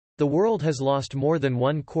The world has lost more than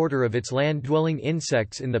 1/4 of its land-dwelling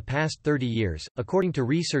insects in the past 30 years, according to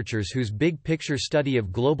researchers whose big-picture study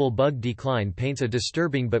of global bug decline paints a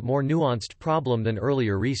disturbing but more nuanced problem than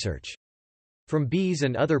earlier research. From bees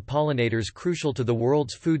and other pollinators crucial to the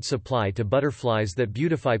world's food supply to butterflies that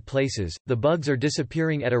beautify places, the bugs are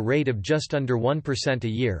disappearing at a rate of just under 1% a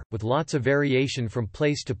year, with lots of variation from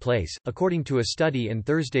place to place, according to a study in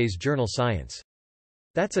Thursday's journal Science.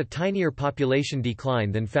 That's a tinier population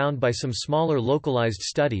decline than found by some smaller localized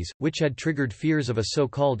studies, which had triggered fears of a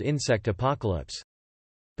so-called insect apocalypse.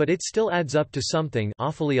 But it still adds up to something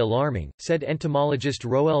awfully alarming, said entomologist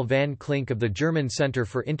Roel van Klink of the German Center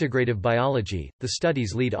for Integrative Biology, the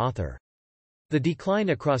study's lead author. The decline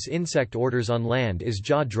across insect orders on land is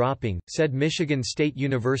jaw-dropping, said Michigan State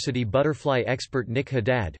University butterfly expert Nick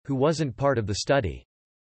Haddad, who wasn't part of the study.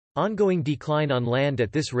 Ongoing decline on land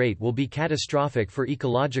at this rate will be catastrophic for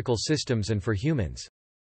ecological systems and for humans.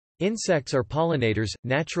 Insects are pollinators,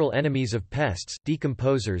 natural enemies of pests,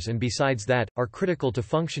 decomposers, and besides that, are critical to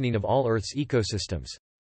functioning of all Earth's ecosystems.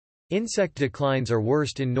 Insect declines are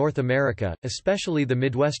worst in North America, especially the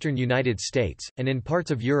Midwestern United States, and in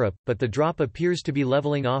parts of Europe, but the drop appears to be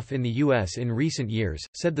leveling off in the U.S. in recent years,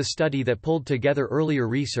 said the study that pulled together earlier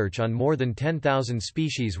research on more than 10,000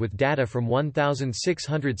 species with data from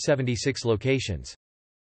 1,676 locations.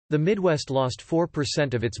 The Midwest lost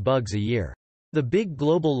 4% of its bugs a year. The big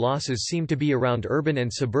global losses seem to be around urban and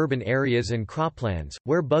suburban areas and croplands,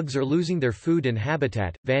 where bugs are losing their food and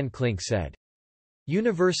habitat, Van Klink said.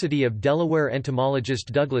 University of Delaware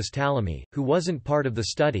entomologist Douglas Tallamy, who wasn't part of the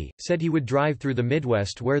study, said he would drive through the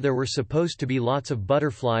Midwest where there were supposed to be lots of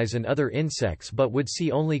butterflies and other insects but would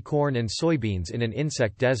see only corn and soybeans in an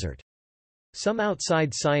insect desert. Some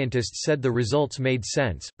outside scientists said the results made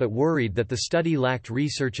sense, but worried that the study lacked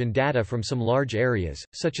research and data from some large areas,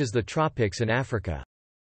 such as the tropics and Africa.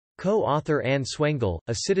 Co-author Anne Swengel,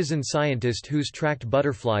 a citizen scientist who's tracked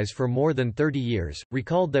butterflies for more than 30 years,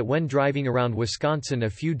 recalled that when driving around Wisconsin a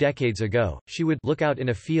few decades ago, she would look out in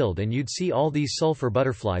a field and you'd see all these sulfur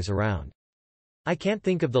butterflies around. I can't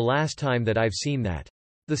think of the last time that I've seen that.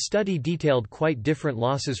 The study detailed quite different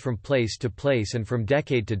losses from place to place and from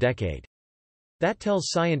decade to decade. That tells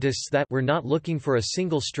scientists that we're not looking for a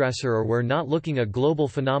single stressor or we're not looking a global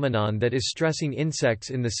phenomenon that is stressing insects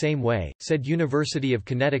in the same way, said University of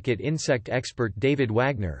Connecticut insect expert David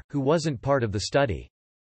Wagner, who wasn't part of the study.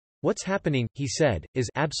 What's happening, he said, is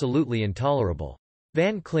absolutely intolerable.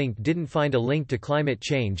 Van Klink didn't find a link to climate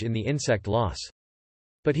change in the insect loss.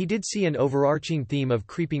 But he did see an overarching theme of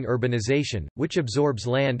creeping urbanization, which absorbs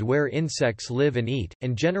land where insects live and eat,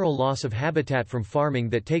 and general loss of habitat from farming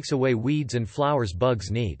that takes away weeds and flowers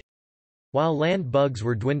bugs need. While land bugs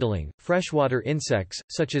were dwindling, freshwater insects,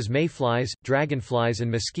 such as mayflies, dragonflies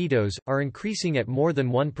and mosquitoes, are increasing at more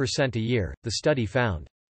than 1% a year, the study found.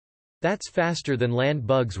 That's faster than land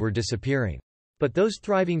bugs were disappearing. But those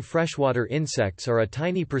thriving freshwater insects are a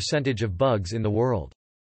tiny percentage of bugs in the world.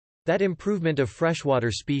 That improvement of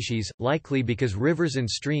freshwater species, likely because rivers and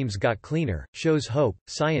streams got cleaner, shows hope,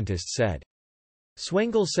 scientists said.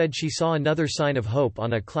 Swengel said she saw another sign of hope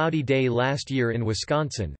on a cloudy day last year in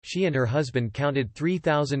Wisconsin. She and her husband counted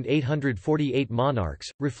 3,848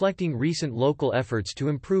 monarchs, reflecting recent local efforts to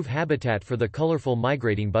improve habitat for the colorful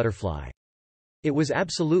migrating butterfly. It was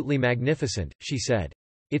absolutely magnificent, she said.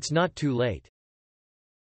 It's not too late.